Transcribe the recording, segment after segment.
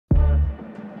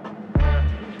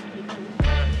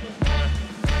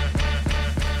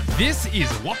This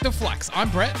is What the Flux.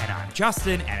 I'm Brett. And I'm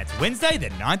Justin, and it's Wednesday, the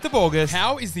 9th of August.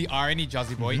 How is the irony,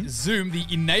 Juzzy Boy? Zoom, the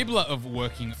enabler of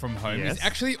working from home, is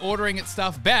actually ordering its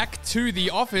stuff back to the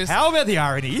office. How about the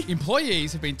irony?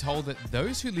 Employees have been told that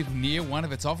those who live near one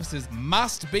of its offices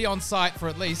must be on site for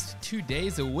at least 2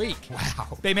 days a week.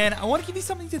 Wow. B-Man, I want to give you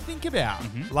something to think about.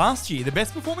 Last year, the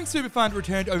best performing super fund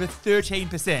returned over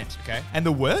 13%. Okay. And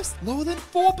the worst, lower than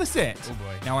 4%. Oh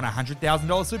boy. Now on a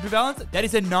 $100,000 super balance, that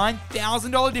is a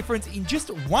 $9,000 difference in just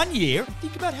 1 year.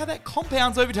 Think about how that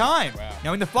compounds over time. Wow.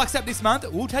 Now in the Flux app this month,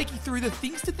 we'll take you through the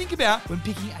things to think about when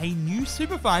picking a new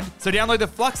super fund. So download the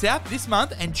Flux app this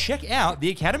month and check out the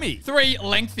Academy. 3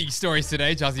 lengthy stories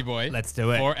today, Juzzy Boy. Let's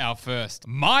do it. For our first.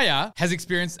 Myer has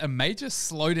experienced a major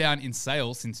slowdown in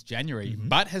sales since January,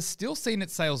 but has still seen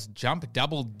its sales jump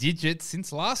double digits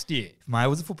since last year. If Myer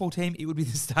was a football team, it would be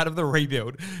the start of the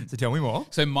rebuild. So tell me more.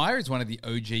 So Myer is one of the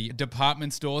OG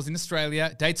department stores in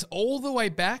Australia, dates all the way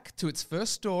back to its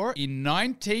first store in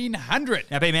 1900.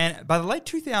 Now, B-Man, by the late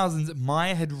 2000s,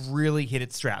 Myer had really hit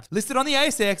its straps. Listed on the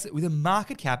ASX with a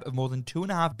market cap of more than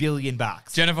 $2.5 billion.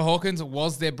 Jennifer Hawkins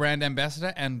was their brand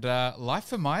ambassador, and life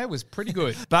for Myer was pretty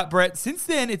good. But Brett, since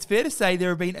then, it's fair to say there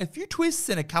have been a few twists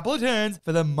and a couple of turns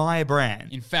for the Myer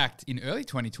brand. In fact, in early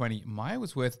 2020, Myer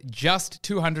was worth just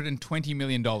 $220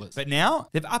 million. But now,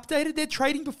 they've updated their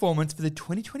trading performance for the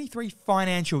 2023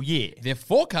 financial year. They're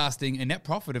forecasting a net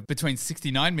profit of between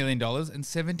 $69 million and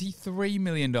 $73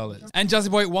 million. And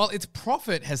Juzzy Boy, while its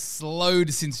profit has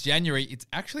slowed since January, it's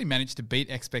actually managed to beat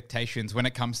expectations when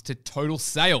it comes to total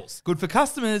sales. Good for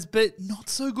customers, but not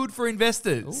so good for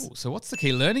investors. Ooh, so what's the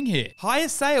key learning here? Higher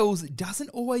sales doesn't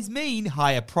always mean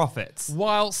higher profits.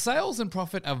 While sales and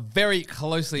profit are very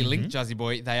closely linked, Juzzy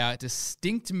Boy, they are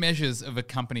distinct measures of a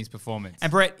company's performance.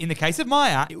 And Brett, in the case of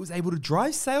Myer, it was able to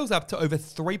drive sales up to over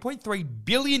 $3.3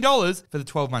 billion for the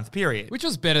 12-month period. Which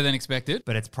was better than expected.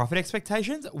 But its profit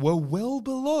expectations were well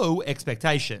below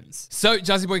expectations. So,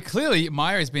 Juzzy Boy, clearly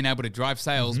Myer has been able to drive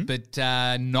sales, but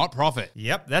not profit.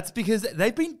 Yep, that's because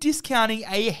they've been discounting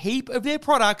a heap of their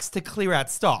products to clear out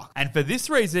stock. And for this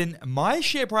reason, Myer's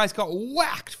share price got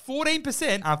whacked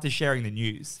 14% after sharing the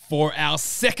news. For our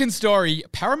second story,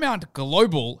 Paramount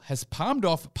Global has palmed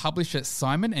off publisher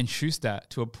Simon & Schuster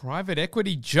to a private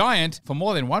equity giant for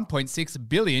more than $1.6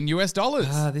 billion US.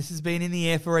 This has been in the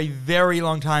air for a very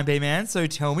long time, B-Man, so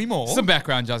tell me more. Some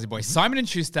background, Juzzy Boy. Simon &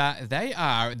 Schuster, they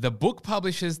are the book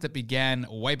publishers that began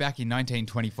way back in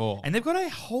 1924. And they've got a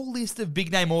whole list of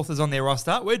big-name authors on their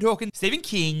roster. We're talking Stephen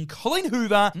King, Colin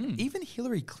Hoover, even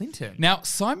Hillary Clinton. Now,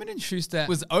 Simon & Schuster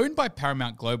was owned by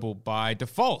Paramount Global by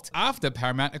default after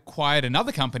Paramount acquired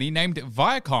another company named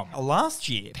Viacom. Last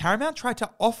year, Paramount tried to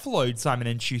offload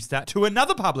Simon & Schuster to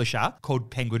another publisher called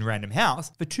Penguin Random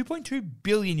House for $2.2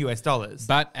 billion US.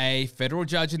 But a federal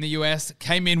judge in the US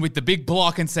came in with the big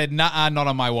block and said, nah, not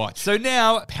on my watch. So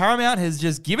now Paramount has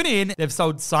just given in. They've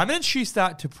sold Simon &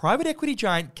 Schuster to private equity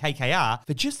giant KKR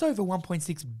for just over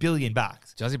 $1.6 billion.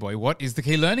 Juzzy Boy, what is the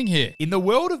key learning here? In the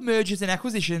world of mergers and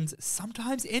acquisitions,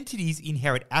 sometimes entities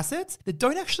inherit assets that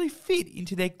don't actually fit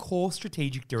into their core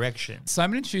strategic direction.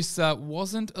 Simon & Schuster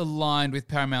wasn't aligned with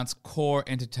Paramount's core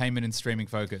entertainment and streaming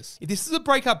focus. If this is a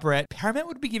breakup, Brett, Paramount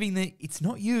would be giving the "it's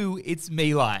not you, it's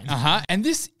me" line. And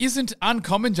this isn't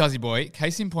uncommon, Juzzy Boy.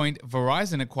 Case in point,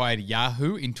 Verizon acquired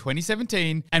Yahoo in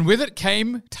 2017, and with it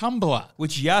came Tumblr,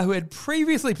 which Yahoo had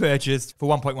previously purchased for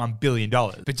 $1.1 billion.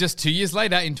 But just 2 years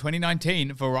later, in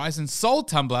 2019, Verizon sold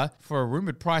Tumblr for a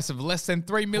rumored price of less than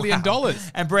 $3 million. Wow.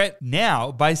 And Brett,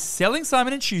 now, by selling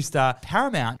Simon & Schuster,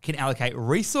 Paramount can allocate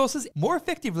resources more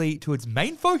effectively to its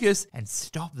main focus and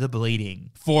stop the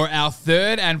bleeding. For our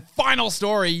third and final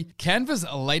story, Canva's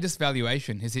latest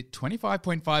valuation has hit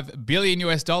 $25.5 billion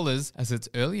US as its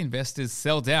early investors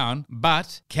sell down,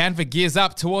 but Canva gears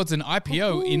up towards an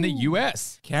IPO in the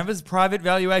US. Canva's private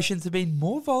valuations have been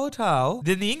more volatile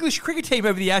than the English cricket team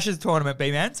over the Ashes tournament,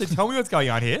 B-Man. So tell me what's going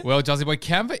on here. Well, Juzzy Boy,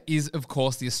 Canva is, of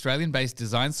course, the Australian-based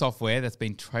design software that's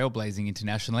been trailblazing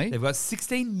internationally. They've got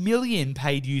 16 million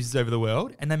paid users over the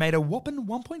world, and they made a whopping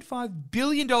 $1.5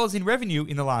 billion in revenue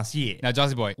in the last year. Now,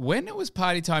 Juzzy Boy, when it was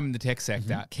party time in the tech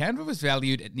sector, Canva was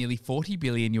valued at nearly $40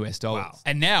 billion US. Wow.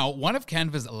 And now, one of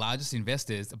Canva's largest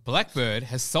investors, Blackbird,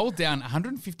 has sold down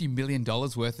 $150 million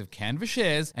worth of Canva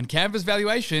shares, and Canva's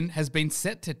valuation has been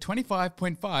set to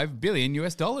 $25.5 billion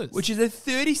US. Which is a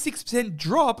 36%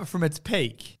 drop from its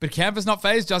peak. But Canva's not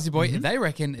phased, Juzzy Boy. They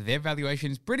reckon their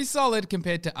valuation is pretty solid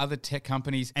compared to other tech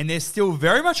companies. And they're still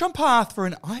very much on path for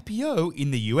an IPO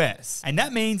in the US. And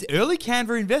that means early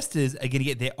Canva investors are going to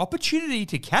get their opportunity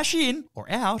to cash in or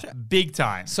out big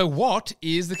time. So what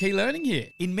is the key learning here?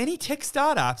 In many tech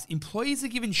startups, employees are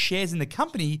given shares in the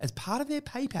company as part of their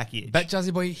pay package. package. But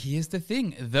Jazzy Boy, here's the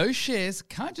thing. Those shares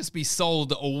can't just be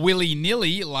sold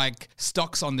willy-nilly like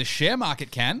stocks on the share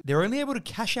market can. They're only able to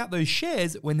cash out those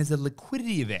shares when there's a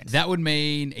liquidity event. That would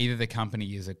mean either the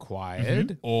company is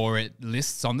acquired, or it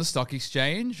lists on the stock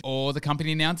exchange, or the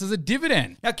company announces a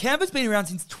dividend. Now, Canva's been around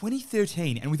since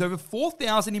 2013, and with over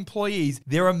 4,000 employees,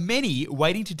 there are many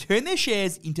waiting to turn their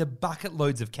shares into bucket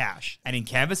loads of cash. And in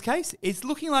Canva's case, it's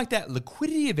looking like that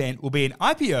liquidity event will be an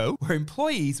IPO where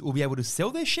employees will be able to sell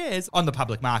their shares on the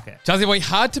public market. Jazzy Boy,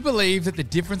 hard to believe that the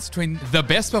difference between the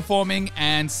best performing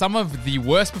and some of the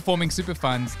worst performing super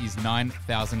funds is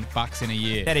 $9,000 in a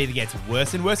year. That either gets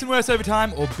worse and worse and worse over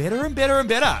time, or better and better and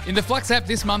better. In the Flux app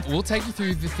this month, we'll take you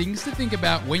through the things to think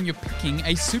about when you're picking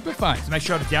a super fund. So make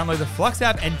sure to download the Flux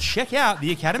app and check out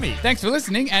the Academy. Thanks for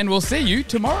listening, and we'll see you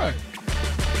tomorrow.